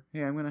before,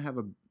 hey, I'm gonna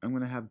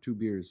have 2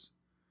 beers,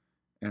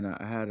 and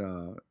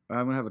I'm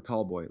gonna have a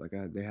tall boy. Like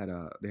they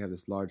have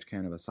this large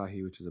can of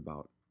Asahi, which is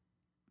about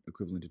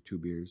equivalent to 2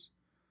 beers,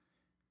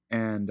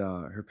 and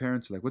her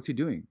parents are like, "What's he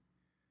doing?"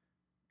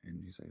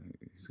 And he's like,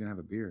 "He's gonna have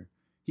a beer.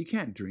 He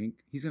can't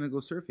drink. He's gonna go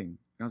surfing."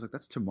 And I was like,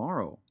 "That's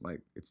tomorrow.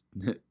 Like it's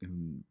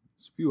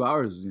it's a few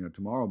hours,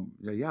 tomorrow."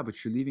 Like, yeah,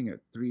 but you're leaving at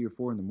 3 or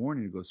 4 in the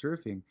morning to go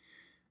surfing,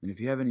 and if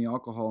you have any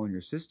alcohol in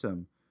your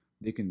system,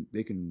 they can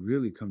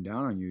really come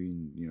down on you,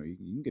 and you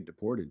can get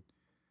deported.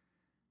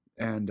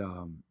 And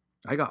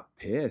I got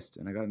pissed,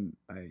 and I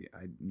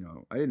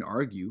didn't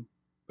argue,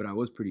 but I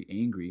was pretty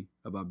angry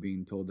about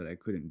being told that I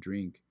couldn't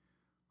drink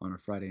on a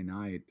Friday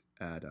night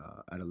at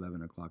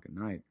 11 o'clock at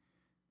night.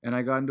 And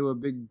I got into a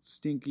big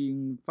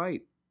stinking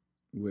fight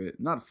with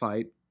not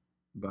fight,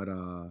 but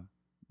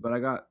I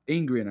got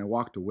angry and I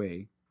walked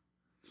away.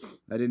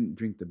 I didn't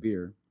drink the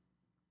beer,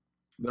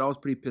 but I was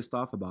pretty pissed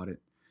off about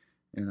it.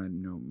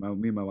 And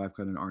me and my wife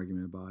got in an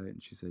argument about it,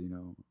 and she said,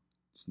 you're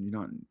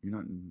not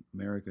in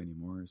America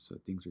anymore, so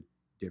things are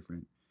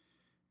different.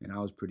 And I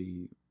was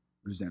pretty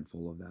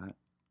resentful of that.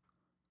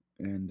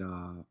 And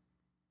I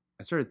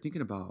started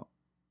thinking about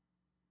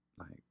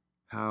like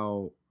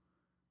how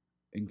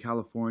in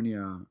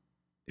California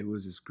it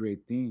was this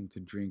great thing to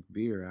drink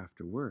beer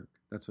after work.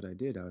 That's what I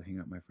did. I would hang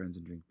out with my friends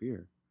and drink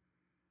beer.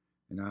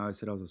 And I always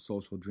said I was a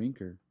social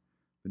drinker.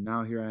 But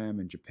now here I am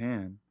in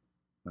Japan.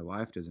 My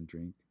wife doesn't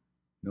drink.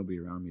 Nobody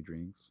around me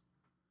drinks.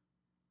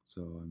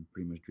 So I'm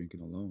pretty much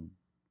drinking alone.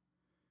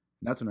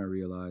 And that's when I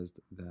realized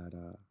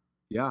that,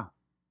 yeah,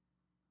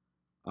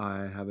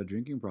 I have a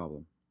drinking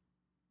problem.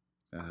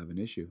 I have an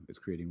issue. It's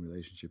creating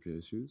relationship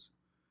issues.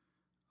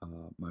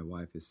 My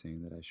wife is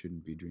saying that I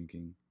shouldn't be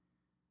drinking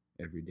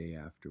every day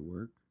after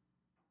work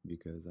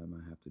because I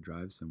might have to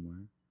drive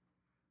somewhere.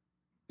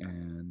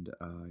 And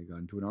I got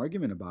into an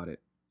argument about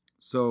it.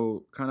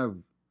 So kind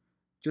of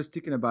just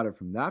thinking about it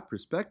from that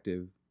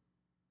perspective,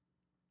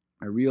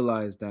 I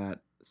realized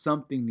that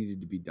something needed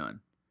to be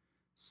done.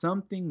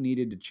 Something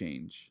needed to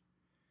change.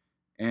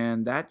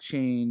 And that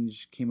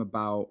change came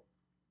about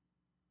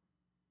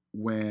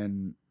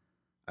when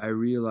I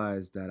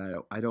realized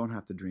that I don't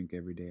have to drink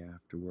every day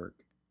after work.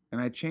 And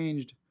I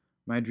changed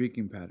my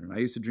drinking pattern. I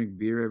used to drink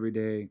beer every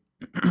day,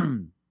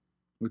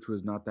 which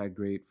was not that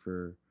great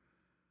for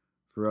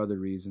other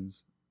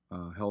reasons,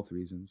 health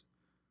reasons.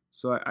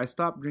 So I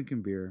stopped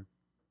drinking beer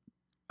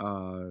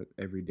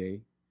every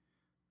day.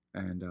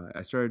 And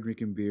I started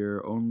drinking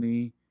beer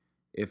only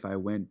if I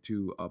went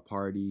to a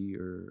party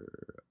or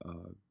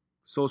a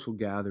social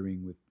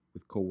gathering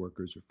with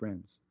coworkers or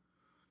friends.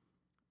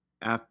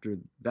 After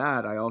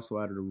that, I also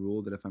added a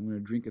rule that if I'm going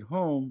to drink at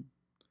home,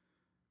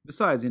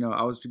 besides,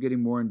 I was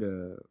getting more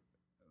into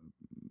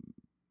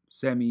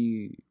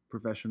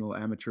semi-professional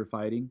amateur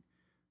fighting,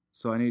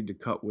 so I needed to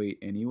cut weight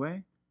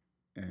anyway,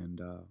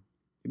 and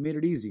it made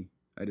it easy.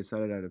 I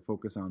decided I'd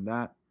focus on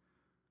that,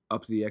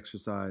 up the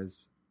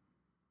exercise,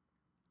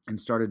 and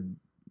started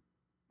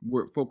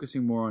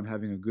focusing more on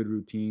having a good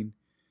routine.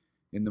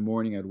 In the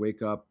morning, I'd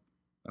wake up,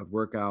 I'd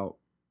work out,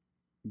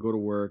 go to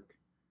work.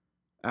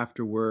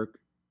 After work,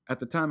 at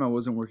the time I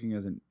wasn't working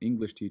as an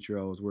English teacher,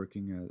 I was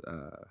working as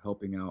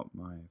helping out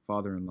my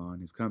father-in-law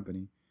in his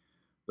company.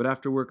 But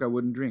after work, I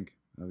wouldn't drink.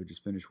 I would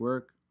just finish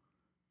work,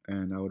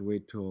 and I would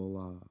wait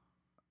till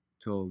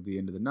the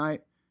end of the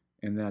night,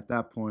 and at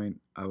that point,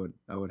 I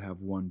would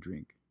have one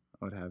drink.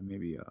 I would have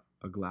maybe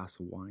a glass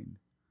of wine.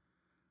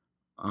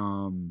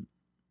 And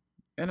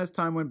as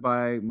time went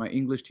by, my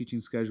English teaching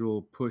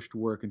schedule pushed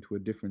work into a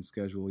different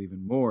schedule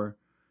even more,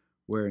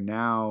 where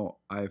now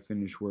I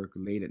finish work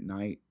late at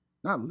night.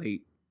 Not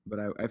late, but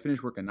I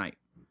finish work at night,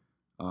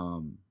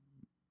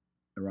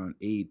 around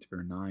 8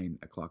 or 9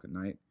 o'clock at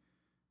night.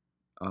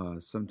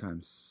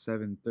 Sometimes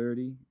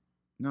 7:30.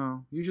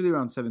 No, usually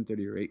around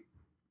 7:30 or 8.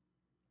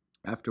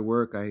 After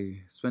work,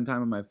 I spend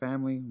time with my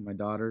family, my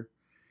daughter.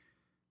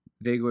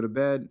 They go to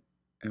bed,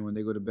 and when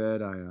they go to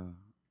bed, I've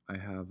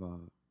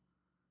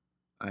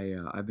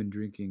been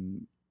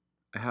drinking.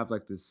 I have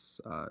like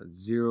this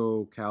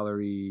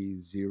 0-calorie,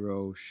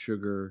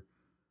 0-sugar,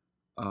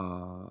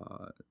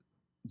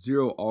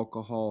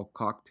 0-alcohol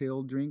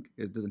cocktail drink.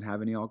 It doesn't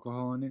have any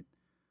alcohol in it.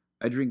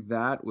 I drink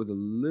that with a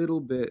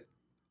little bit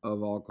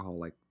of alcohol,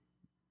 like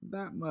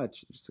that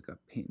much, just like a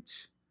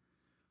pinch.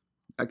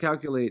 I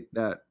calculate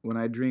that when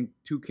I drink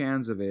 2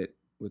 cans of it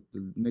with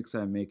the mix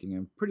I'm making,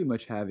 I'm pretty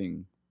much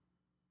having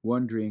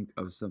one drink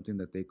of something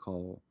that they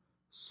call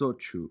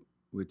sochu,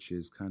 which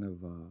is kind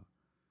of a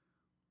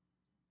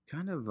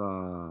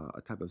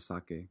type of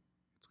sake.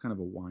 It's kind of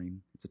a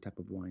wine. It's a type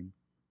of wine.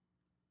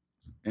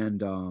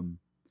 And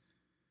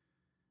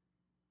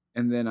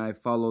then I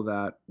follow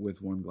that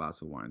with 1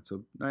 glass of wine.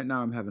 So right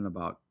now I'm having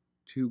about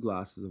 2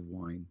 glasses of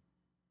wine,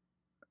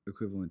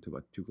 equivalent to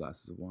about 2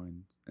 glasses of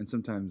wine. And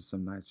sometimes,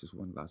 some nights, just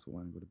 1 glass of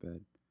wine and go to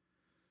bed.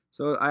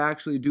 So I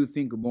actually do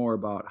think more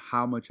about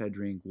how much I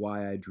drink,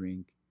 why I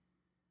drink.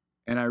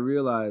 And I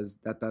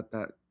realized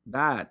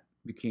that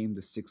became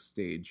the 6th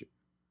stage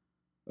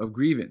of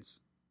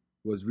grievance,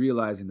 was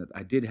realizing that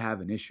I did have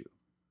an issue.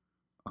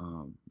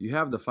 You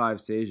have the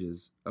 5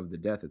 stages of the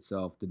death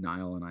itself: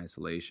 denial and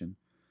isolation.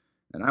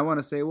 And I want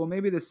to say, well,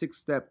 maybe the 6th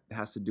step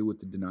has to do with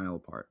the denial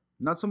part.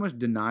 Not so much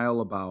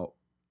denial about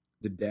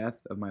the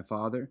death of my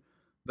father,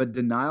 but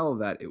denial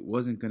that it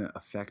wasn't going to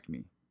affect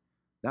me.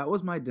 That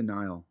was my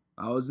denial.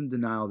 I was in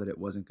denial that it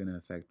wasn't going to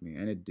affect me,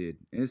 and it did.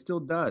 And it still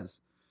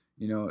does.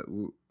 You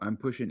know, I'm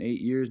pushing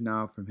 8 years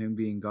now from him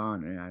being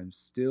gone, and I'm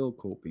still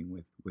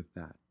coping with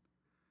that.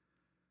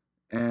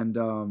 And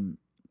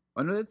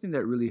another thing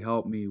that really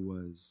helped me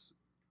was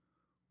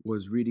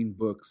reading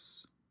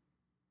books.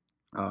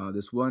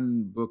 This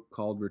one book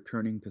called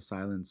Returning to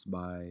Silence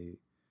by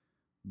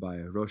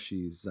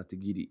Roshi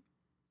Zatagiri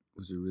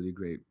was a really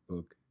great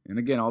book. And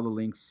again, all the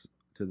links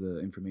to the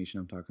information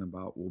I'm talking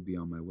about will be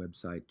on my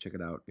website. Check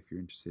it out if you're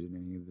interested in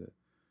any of the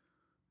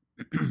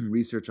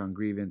research on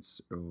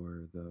grievance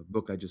or the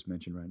book I just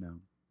mentioned right now.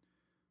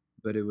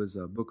 But it was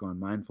a book on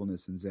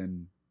mindfulness and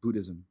Zen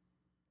Buddhism.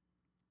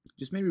 It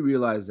just made me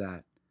realize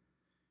that,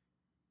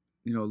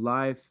 you know,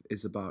 life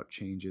is about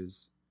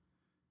changes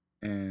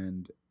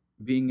and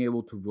being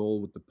able to roll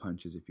with the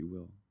punches, if you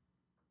will.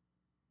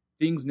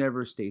 Things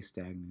never stay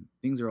stagnant.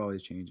 Things are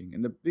always changing.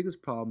 And the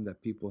biggest problem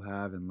that people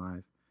have in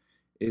life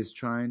is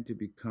trying to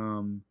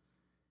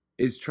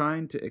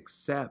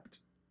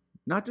accept,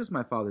 not just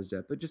my father's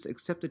death, but just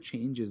accept the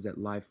changes that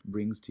life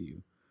brings to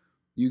you.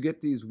 You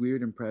get these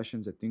weird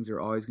impressions that things are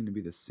always going to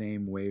be the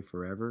same way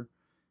forever.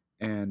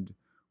 And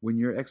when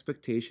your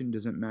expectation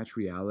doesn't match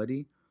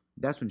reality,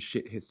 that's when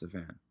shit hits the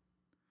fan.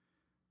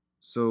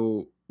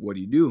 So what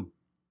do?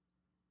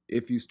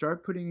 If you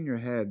start putting in your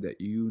head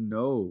that you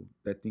know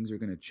that things are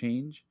going to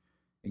change,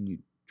 and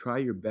you try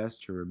your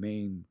best to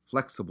remain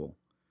flexible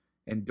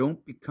and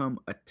don't become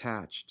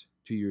attached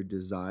to your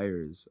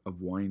desires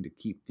of wanting to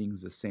keep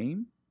things the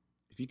same,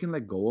 if you can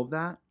let go of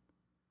that,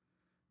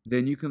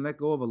 then you can let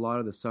go of a lot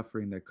of the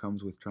suffering that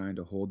comes with trying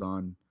to hold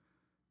on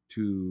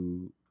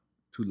to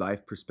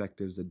life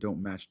perspectives that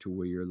don't match to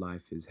where your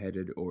life is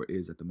headed or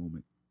is at the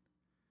moment.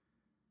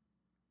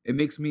 It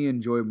makes me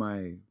enjoy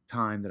my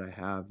time that I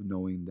have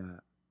knowing that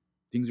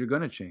things are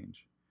going to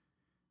change.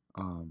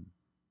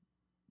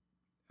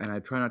 And I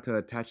try not to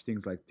attach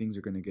things like things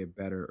are going to get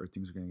better or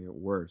things are going to get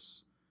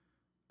worse.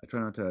 I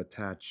try not to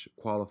attach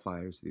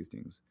qualifiers to these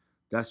things.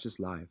 That's just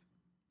life.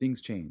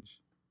 Things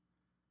change.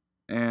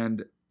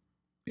 And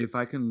if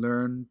I can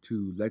learn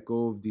to let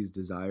go of these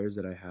desires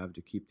that I have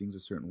to keep things a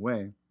certain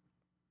way,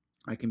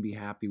 I can be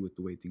happy with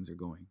the way things are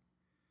going.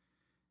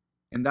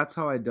 And that's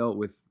how I dealt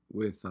with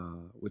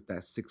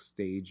that 6th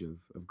stage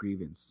of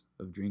grievance,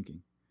 of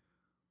drinking,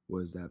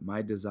 was that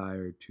my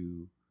desire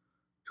to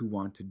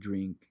want to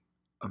drink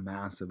a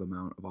massive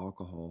amount of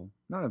alcohol,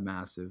 not a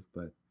massive,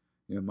 but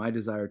my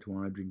desire to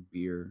want to drink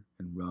beer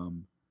and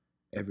rum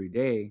every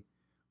day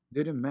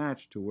didn't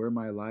match to where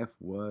my life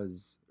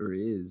was or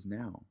is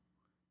now.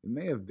 It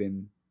may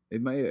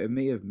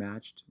have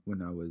matched when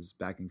I was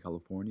back in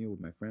California with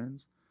my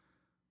friends,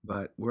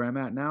 but where I'm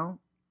at now,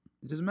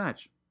 it doesn't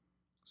match.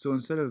 So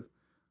instead of,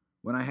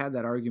 when I had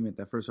that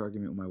first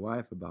argument with my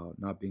wife about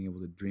not being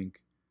able to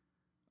drink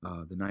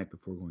the night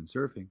before going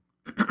surfing,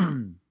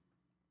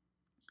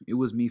 it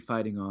was me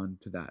fighting on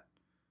to that,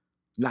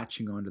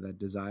 latching onto that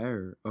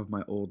desire of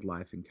my old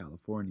life in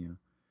California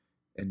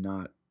and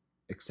not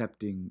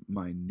accepting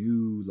my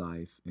new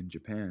life in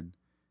Japan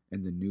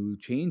and the new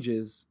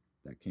changes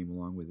that came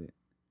along with it.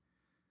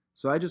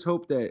 So I just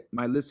hope that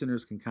my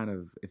listeners can kind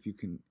of, if you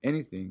can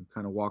anything,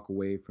 kind of walk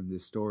away from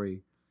this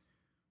story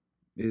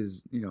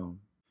is,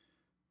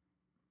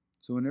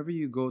 so whenever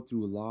you go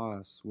through a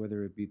loss,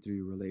 whether it be through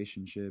your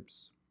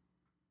relationships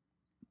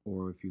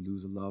or if you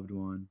lose a loved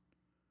one,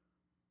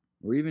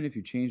 or even if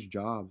you change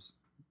jobs,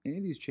 any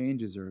of these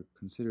changes are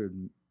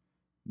considered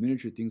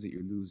miniature things that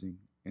you're losing,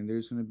 and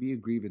there's going to be a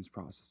grievance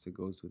process that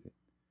goes with it.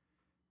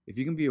 If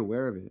you can be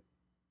aware of it,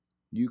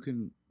 you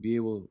can be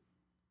able,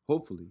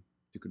 hopefully,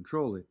 to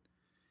control it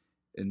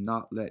and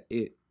not let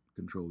it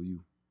control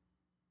you.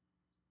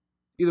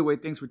 Either way,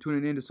 thanks for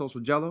tuning in to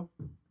Social Gelo.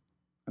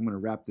 I'm going to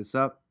wrap this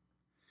up.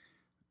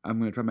 I'm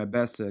going to try my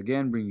best to,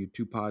 again, bring you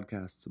 2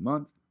 podcasts a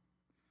month.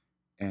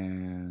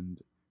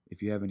 And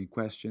if you have any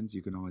questions,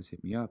 you can always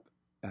hit me up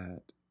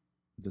at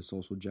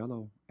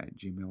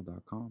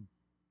thesocialgelo@gmail.com.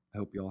 I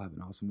hope you all have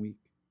an awesome week.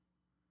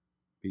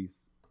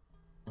 Peace.